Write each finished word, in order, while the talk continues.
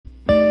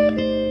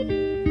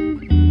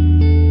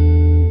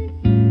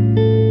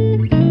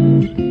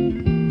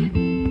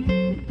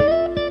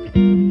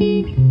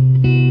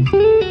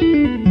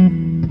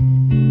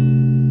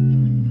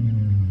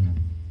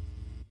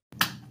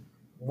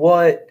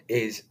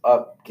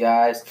up,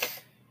 guys?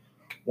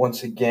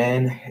 Once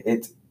again,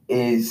 it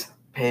is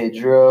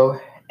Pedro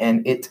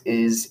and it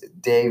is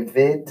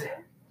David.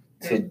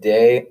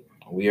 Today,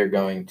 we are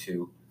going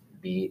to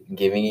be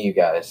giving you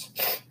guys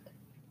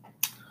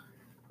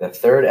the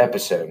third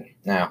episode.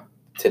 Now,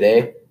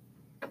 today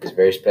is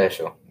very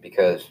special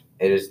because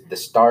it is the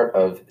start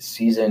of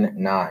Season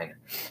 9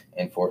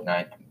 in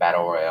Fortnite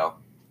Battle Royale.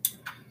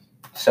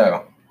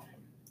 So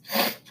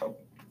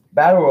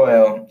Battle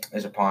Royale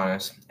is upon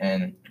us,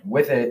 and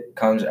with it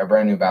comes a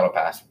brand new Battle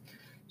Pass.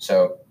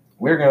 So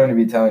we're going to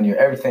be telling you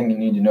everything you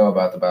need to know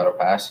about the Battle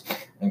Pass,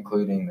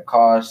 including the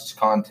costs,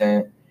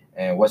 content,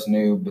 and what's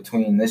new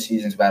between this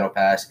season's Battle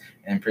Pass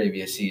and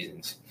previous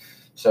seasons.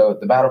 So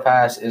the Battle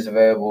Pass is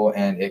available,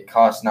 and it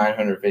costs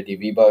 950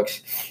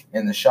 V-Bucks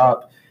in the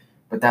shop,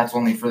 but that's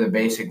only for the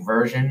basic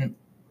version,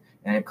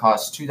 and it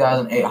costs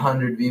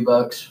 2,800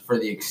 V-Bucks for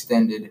the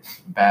extended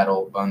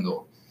Battle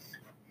Bundle.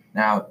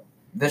 Now,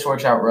 this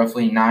works out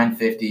roughly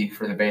 $9.50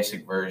 for the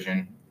basic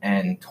version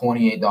and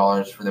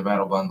 $28 for the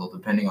Battle Bundle,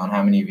 depending on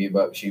how many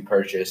V-Bucks you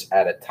purchase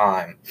at a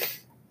time.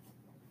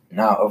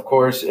 Now, of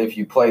course, if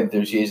you played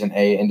through Season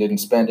 8 and didn't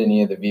spend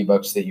any of the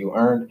V-Bucks that you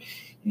earned,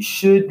 you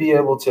should be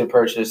able to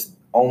purchase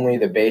only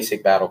the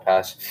basic Battle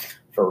Pass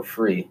for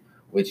free,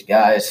 which,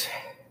 guys,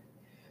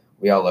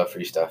 we all love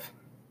free stuff.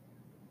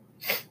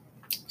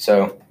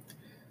 So,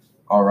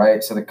 all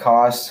right, so the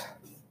cost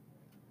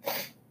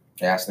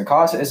is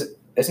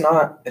it's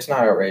not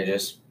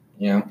outrageous,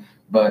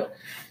 but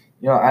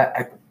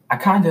I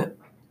kind of,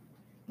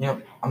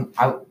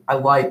 I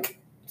like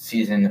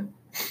season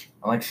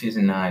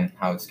 9,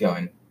 how it's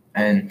going.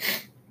 And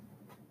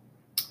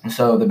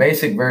so the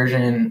basic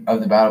version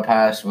of the Battle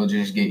Pass will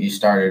just get you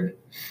started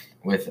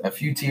with a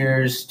few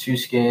tiers, 2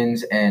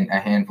 skins, and a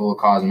handful of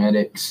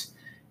cosmetics.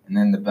 And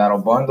then the Battle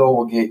Bundle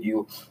will get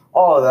you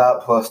all of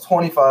that plus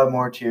 25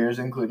 more tiers,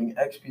 including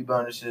XP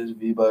bonuses,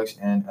 V-Bucks,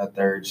 and a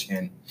third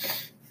skin.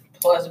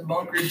 Plus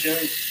bunker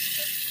junk.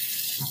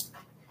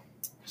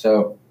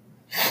 So,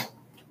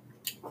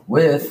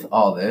 with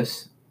all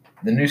this,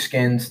 the new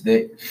skins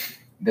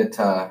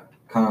that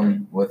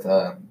come with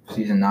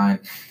Season 9,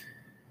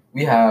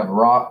 we have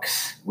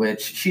Rox,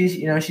 which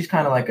she's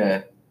kind of like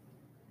a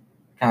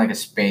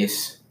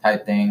space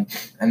type thing,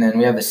 and then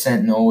we have the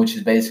Sentinel, which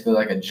is basically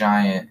like a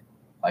giant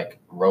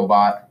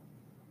robot.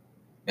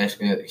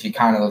 Basically, she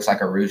kind of looks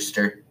like a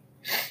rooster.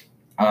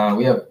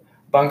 We have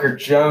Bunker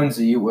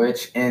Jonesy,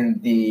 which in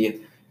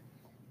the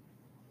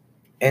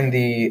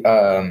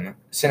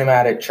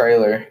cinematic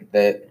trailer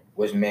that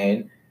was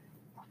made,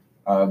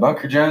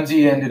 Bunker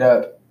Jonesy ended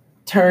up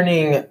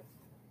turning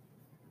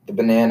the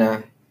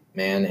banana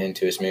man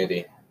into a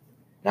smoothie.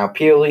 Now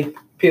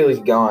Peely's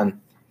gone.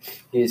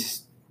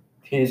 He's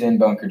in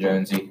Bunker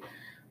Jonesy.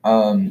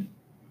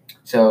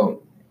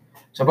 So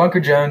Bunker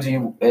Jonesy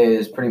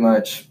is pretty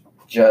much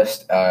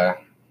just a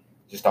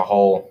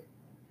whole,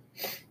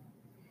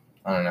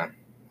 I don't know.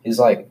 He's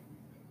like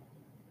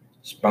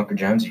Bunker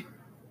Jonesy.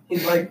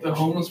 He's like the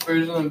homeless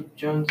version of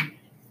Jonesy.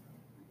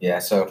 Yeah,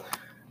 so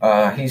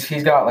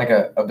he's got like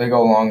a big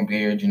old long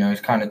beard, he's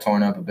kind of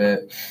torn up a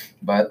bit.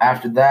 But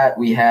after that,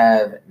 we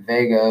have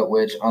Vega,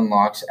 which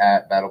unlocks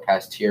at Battle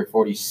Pass tier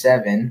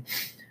 47.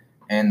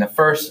 And the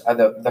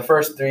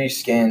first 3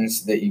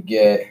 skins that you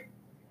get,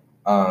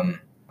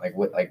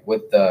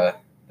 with the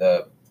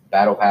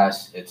Battle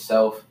Pass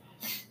itself,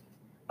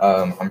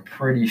 I'm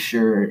pretty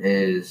sure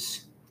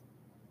is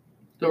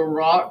the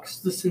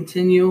Rox, the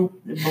Centennial,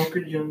 and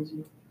Bunker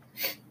Jonesy.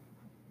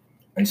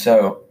 And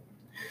so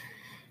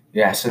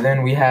then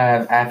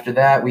after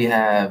that we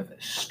have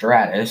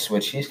Stratus,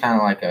 which he's kind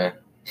of like a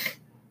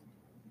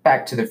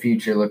Back to the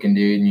Future looking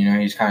dude.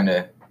 He's kind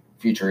of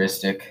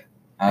futuristic.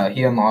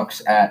 He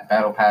unlocks at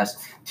Battle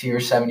Pass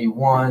tier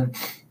 71.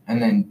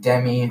 And then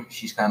Demi,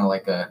 she's kind of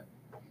like a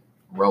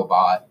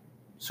robot,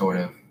 sort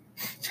of.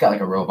 She's got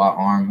like a robot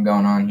arm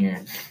going on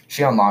here.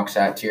 She unlocks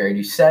at tier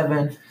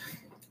 87.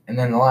 And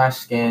then the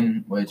last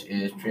skin, which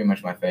is pretty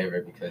much my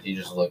favorite because he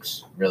just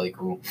looks really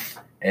cool,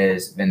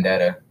 is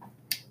Vendetta.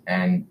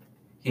 And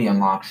he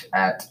unlocks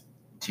at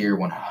tier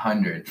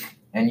 100.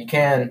 And you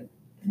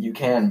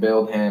can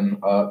build him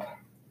up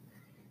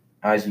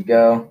as you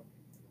go.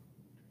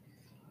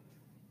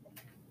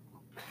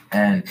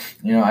 And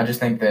I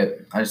just think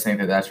that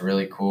that's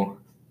really cool.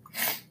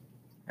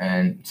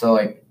 And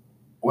so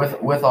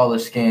with all the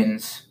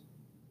skins,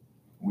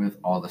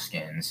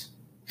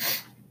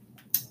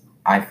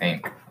 I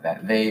think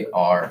that they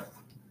are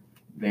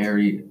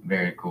very,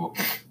 very cool.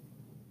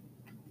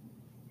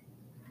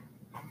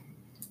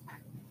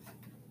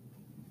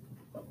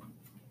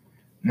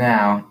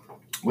 Now,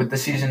 with the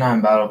Season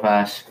 9 Battle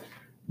Pass,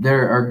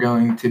 there are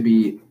going to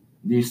be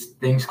these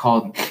things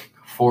called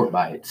Fort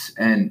Bites.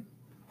 And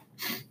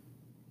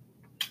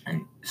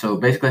so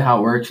basically how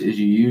it works is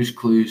you use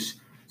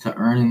clues to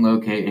earn and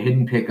locate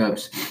hidden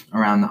pickups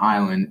around the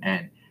island,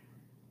 and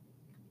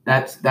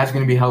that's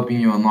going to be helping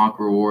you unlock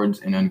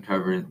rewards and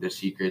uncover the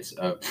secrets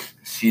of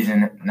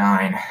Season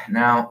 9.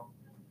 Now,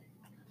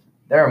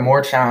 there are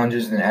more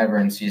challenges than ever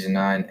in Season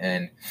 9,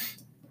 and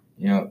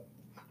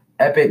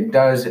Epic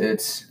does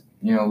its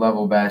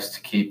level best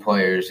to keep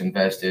players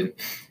invested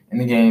in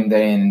the game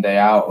day in and day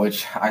out,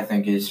 which I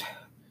think is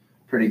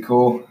pretty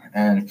cool.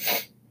 And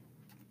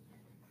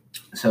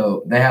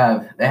so they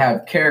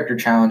have character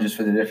challenges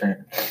for the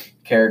different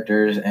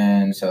characters,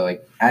 and so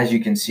like as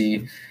you can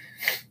see,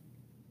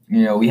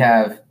 we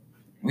have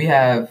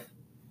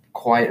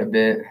quite a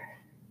bit.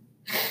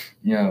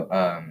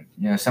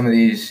 Some of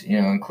these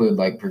include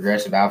like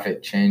progressive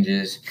outfit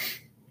changes,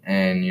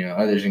 and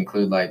others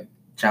include like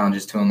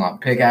challenges to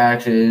unlock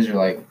pickaxes or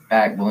like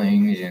back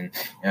blings and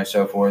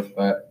so forth.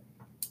 But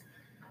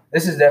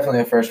this is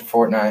definitely a first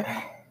for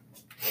Fortnite.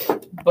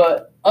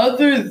 But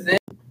other than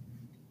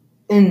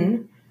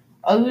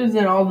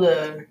all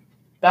the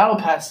Battle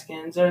Pass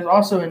skins, there's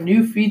also a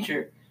new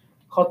feature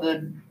called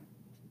the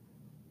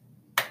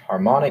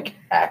Harmonic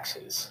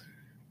Axes.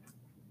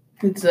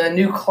 It's a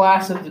new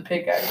class of the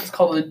pickaxe. It's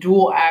called the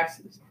Dual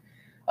Axes.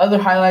 Other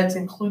highlights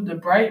include the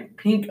bright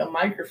pink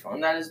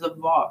microphone, that is the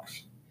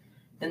Vox,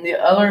 and the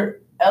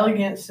other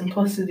elegant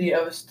simplicity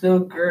of a steel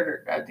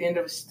girder at the end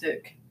of a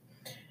stick.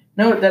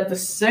 Note that the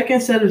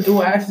second set of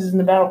dual axes in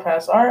the Battle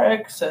Pass are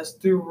accessed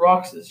through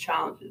Rox's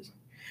challenges,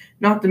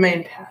 not the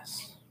main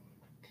pass.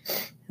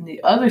 And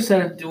the other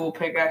set of dual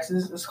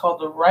pickaxes is called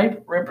the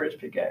Ripe Ripper's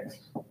pickaxe.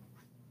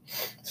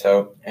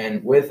 So,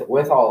 and with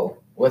all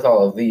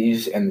of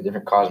these and the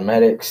different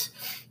cosmetics,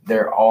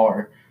 there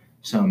are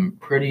some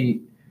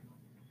pretty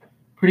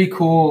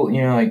cool,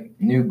 like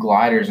new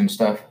gliders and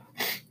stuff.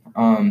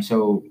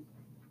 So,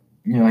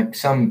 like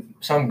some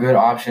good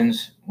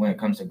options when it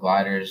comes to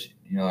gliders,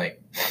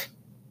 like,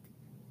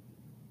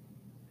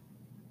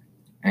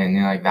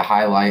 and like the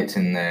highlights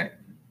and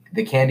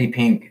the candy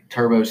pink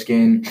turbo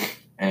skin,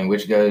 and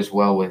which goes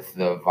well with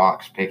the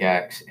Vox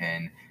pickaxe,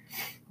 and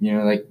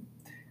like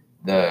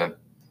the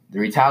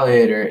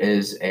Retaliator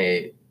is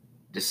a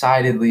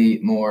decidedly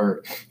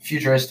more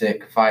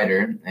futuristic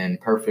fighter and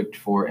perfect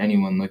for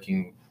anyone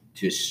looking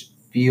to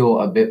feel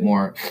a bit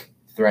more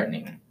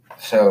threatening.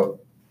 So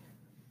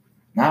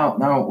now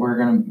we're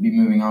going to be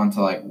moving on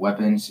to like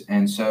weapons,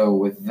 and so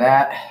with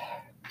that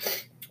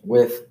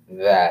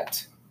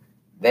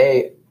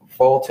they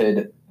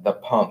vaulted the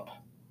pump,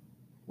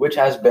 which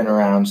has been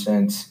around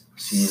since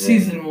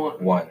season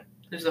 1.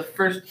 It's the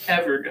first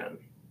ever gun.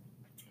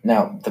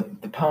 Now the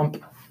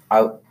pump,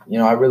 I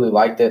really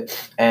liked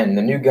it, and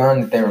the new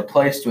gun that they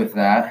replaced with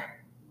that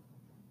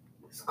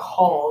is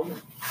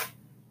called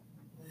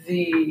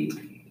the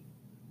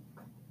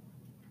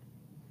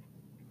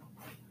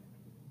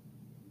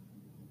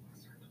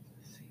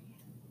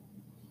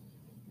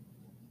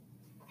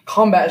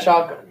Combat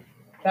Shotgun.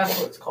 That's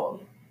what it's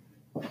called.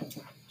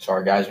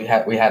 Sorry guys, we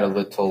had a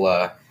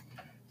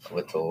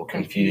little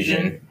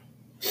confusion.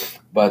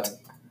 But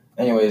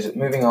anyways,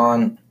 moving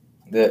on,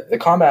 the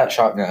Combat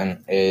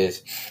Shotgun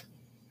is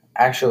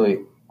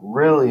actually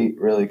really,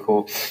 really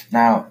cool.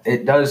 Now,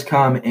 it does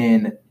come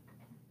in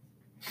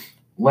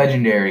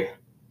Legendary,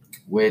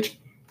 which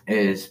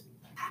is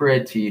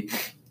pretty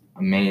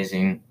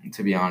amazing,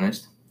 to be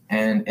honest.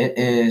 And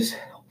it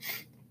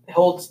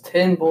holds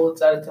 10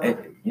 bullets at a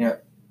time.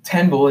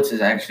 10 bullets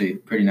is actually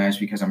pretty nice,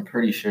 because I'm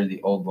pretty sure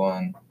the old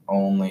one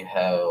only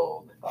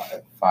held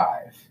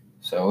 5.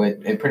 So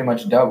it pretty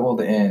much doubled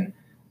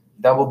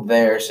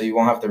there, so you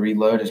won't have to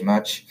reload as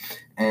much.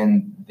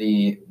 And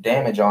the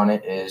damage on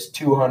it is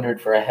 200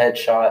 for a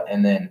headshot,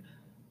 and then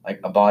like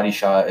a body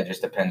shot, it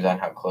just depends on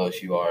how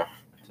close you are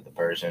to the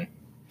person.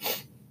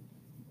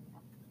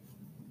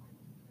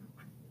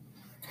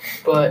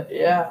 But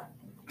yeah.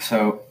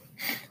 So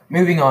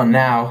moving on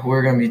now,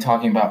 we're going to be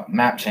talking about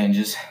map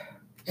changes.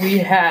 We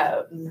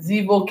have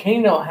the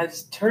volcano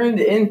has turned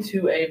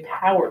into a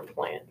power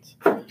plant.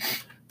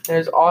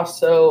 There's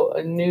also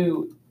a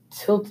new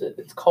Tilted.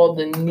 It's called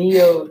the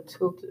Neo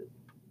Tilted.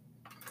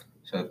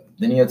 So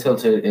the Neo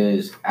Tilted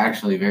is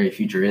actually very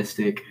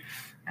futuristic,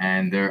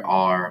 and there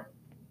are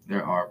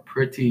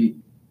pretty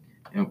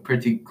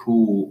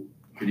cool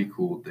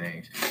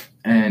things.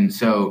 And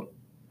so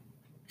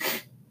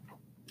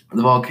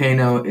the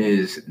volcano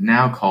is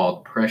now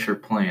called Pressure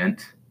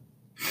Plant,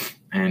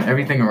 and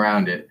everything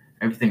around it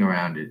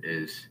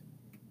is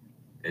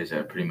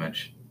pretty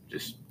much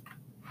just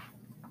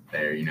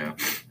there,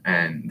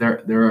 and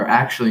there are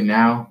actually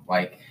now,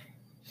 like,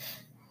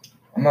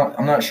 I'm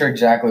not sure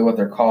exactly what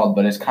they're called,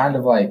 but it's kind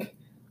of like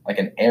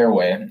an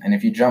airway, and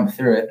if you jump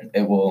through it,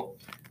 it will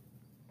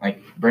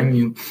like bring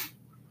you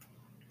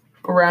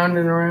around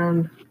and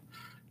around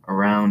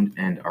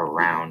and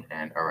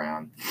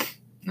around.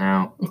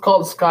 Now it's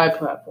called Sky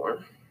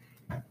Platform.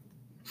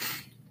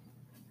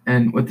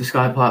 And with the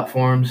Sky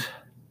Platforms,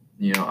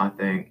 I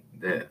think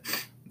that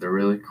they're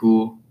really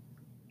cool,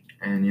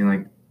 and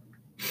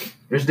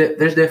there's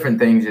different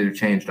things that have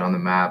changed on the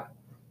map,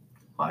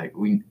 like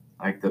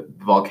the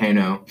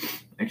volcano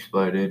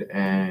exploded,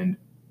 and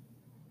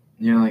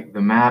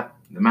the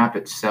map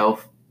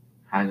itself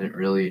hasn't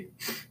really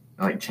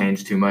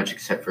changed too much,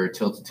 except for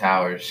Tilted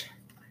Towers.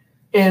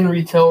 In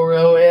Retail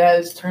Row, it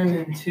has turned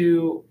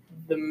into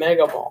the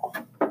Mega Mall,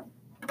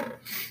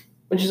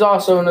 which is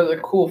also another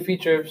cool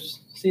feature of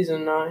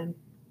Season 9.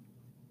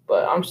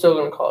 But I'm still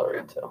going to call it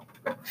retail.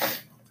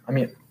 I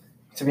mean,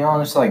 to be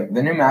honest, like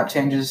the new map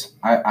changes,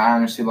 I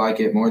honestly like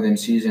it more than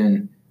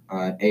Season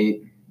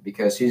 8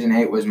 because Season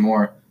 8 was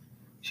more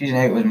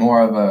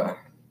of a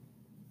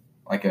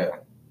I don't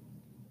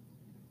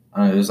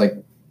know, it was like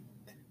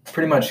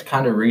pretty much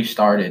kind of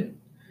restarted,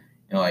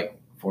 like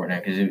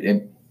Fortnite because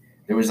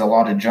there was a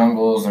lot of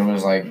jungles. There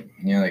was like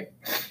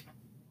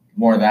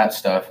more of that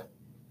stuff,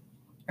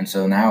 and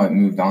so now it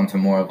moved on to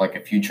more of like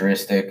a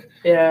futuristic.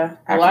 Yeah,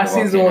 the last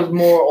season was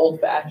more old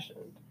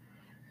fashioned,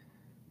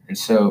 and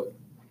so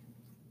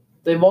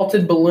they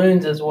vaulted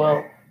balloons as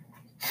well.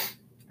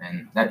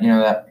 And that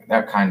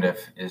that kind of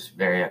is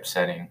very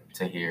upsetting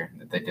to hear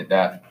that they did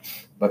that.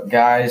 But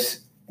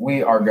guys,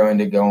 we are going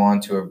to go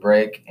on to a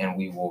break, and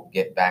we will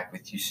get back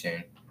with you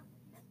soon.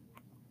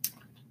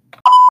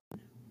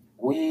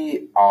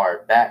 We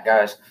are back,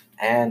 guys,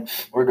 and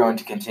we're going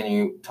to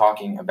continue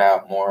talking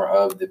about more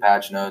of the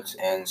patch notes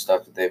and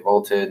stuff that they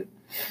vaulted.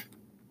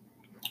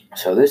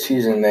 So this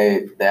season,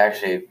 they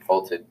actually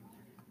vaulted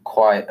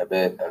quite a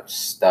bit of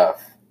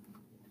stuff.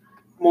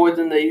 More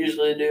than they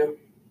usually do.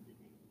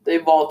 They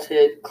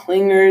vaulted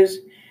Clingers,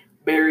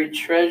 Buried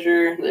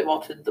Treasure. They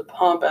vaulted the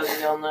Pump, as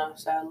we all know,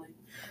 sadly.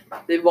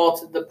 They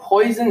vaulted the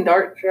Poison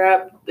Dart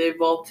Trap. They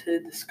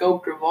vaulted the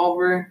Scoped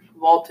Revolver.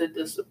 Vaulted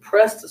the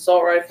Suppressed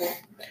Assault Rifle.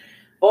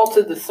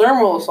 Vaulted the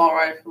Thermal Assault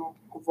Rifle.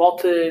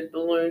 Vaulted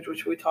Balloons,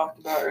 which we talked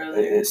about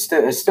earlier. It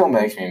still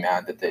makes me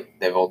mad that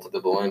they vaulted the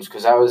balloons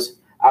because I was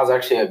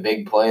actually a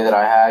big play that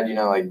I had,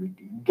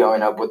 like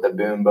going up with the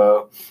boom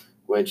bow,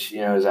 which,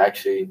 is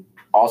actually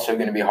also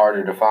going to be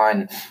harder to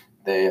find.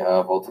 They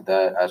vaulted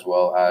that as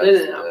well as they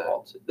didn't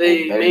vault it.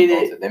 They made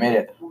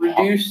it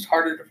reduced,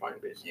 harder to find,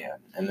 basically. Yeah,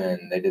 and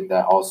then they did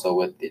that also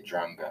with the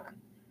drum gun.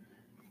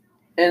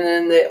 And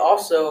then they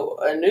also,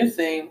 a new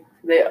thing,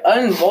 they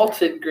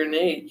unvaulted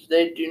grenades.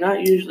 They do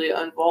not usually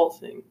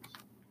unvault things.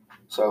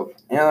 So,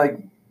 like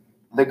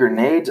the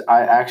grenades,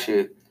 I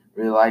actually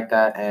really like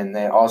that, and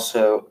they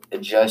also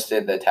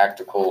adjusted the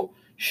tactical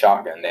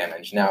shotgun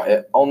damage. Now,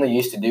 it only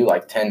used to do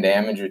like 10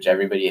 damage, which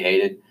everybody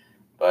hated,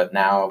 but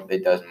now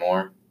it does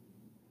more.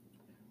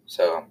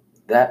 So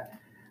that's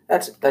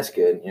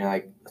good.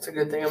 That's a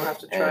good thing. I'm gonna have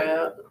to try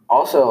out.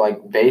 Also,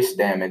 like base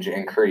damage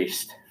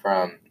increased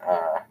from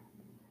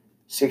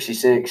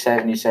 66,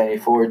 70,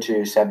 74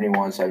 to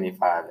 71,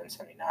 75, and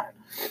 79.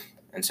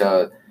 And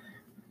so,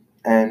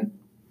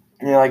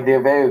 like the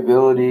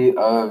availability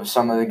of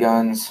some of the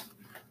guns,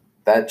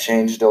 that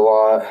changed a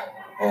lot,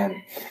 and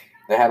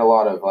they had a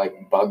lot of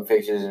like bug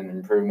fixes and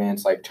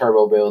improvements, like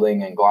turbo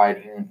building and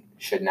gliding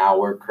should now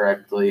work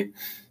correctly,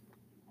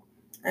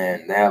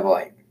 and they have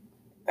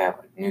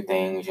new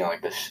things,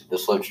 like the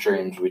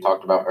slipstreams we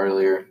talked about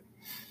earlier,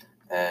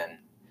 and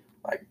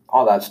like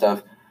all that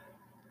stuff.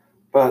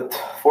 But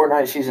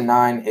Fortnite Season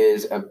 9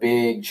 is a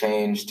big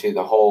change to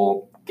the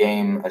whole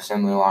game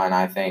assembly line,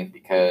 I think,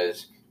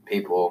 because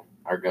people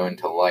are going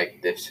to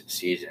like this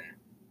season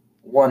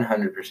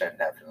 100%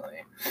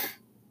 definitely.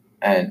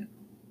 And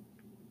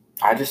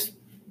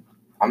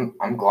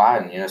I'm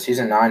glad,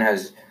 Season 9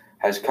 has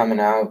coming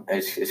out.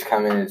 It's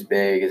coming, it's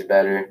big, it's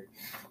better.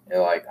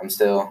 I'm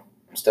still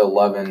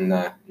loving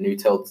the new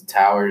tilted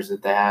towers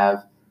that they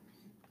have,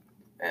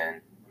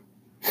 and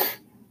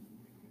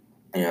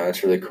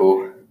that's really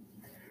cool.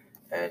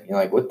 And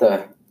with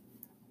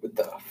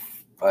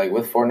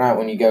Fortnite,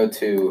 when you go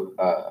to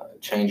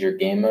change your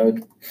game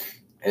mode,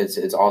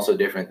 it's also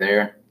different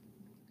there.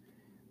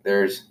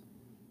 There's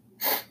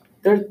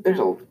a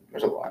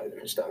lot of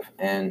different stuff,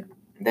 and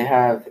they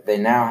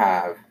now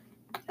have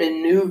a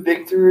new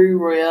Victory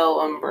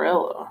Royale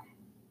umbrella,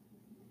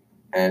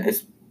 and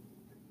it's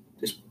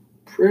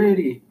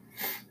pretty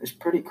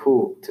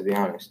cool, to be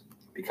honest,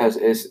 because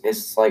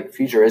it's like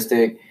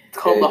futuristic. It's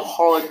called the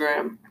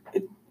hologram.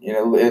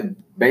 It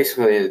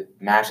basically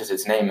matches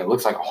its name. It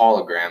looks like a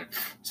hologram.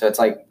 So it's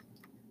like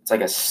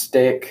a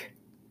stick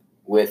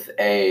with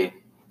a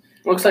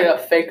looks like a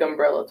fake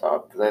umbrella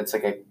top. That's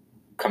like a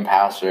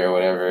capacitor or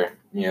whatever.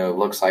 It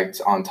looks like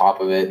it's on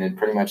top of it, and it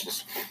pretty much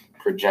just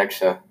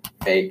projects a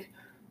fake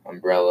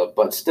umbrella,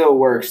 but still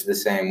works the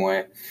same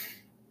way.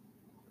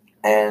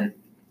 And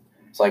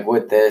it's like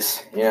with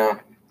this,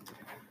 I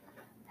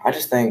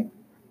just think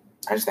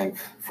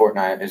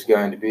Fortnite is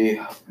going to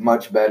be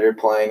much better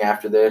playing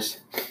after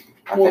this.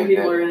 More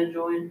people are going to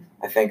join.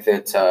 I think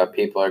that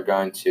people are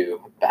going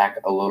to back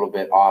a little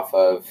bit off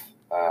of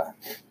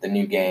the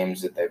new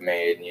games that they've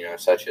made,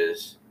 such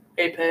as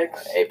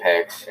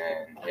Apex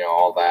and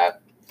all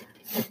that.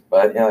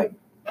 But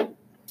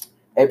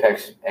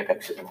Apex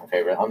isn't my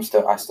favorite. I'm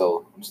still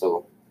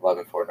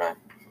loving Fortnite.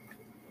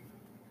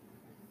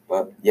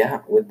 But yeah,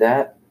 with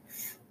that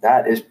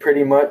is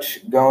pretty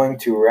much going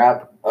to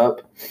wrap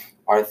up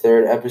our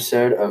third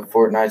episode of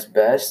Fortnite's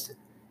Best,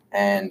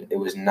 and it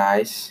was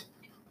nice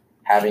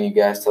having you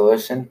guys to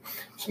listen.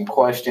 Some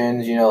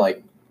questions,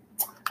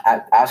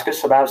 ask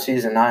us about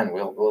Season 9.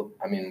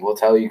 We'll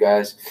tell you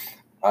guys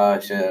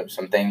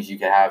some things you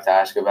could have to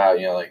ask about,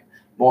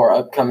 more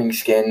upcoming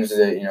skins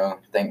that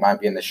think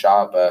might be in the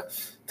shop,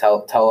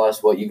 tell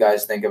us what you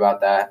guys think about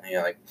that.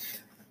 Like,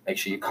 make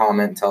sure you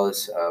comment. Tell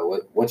us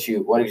what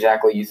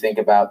exactly you think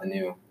about the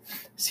new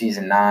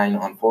Season 9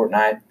 on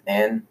Fortnite.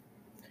 And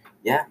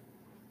yeah,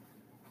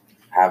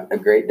 have a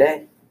great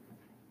day.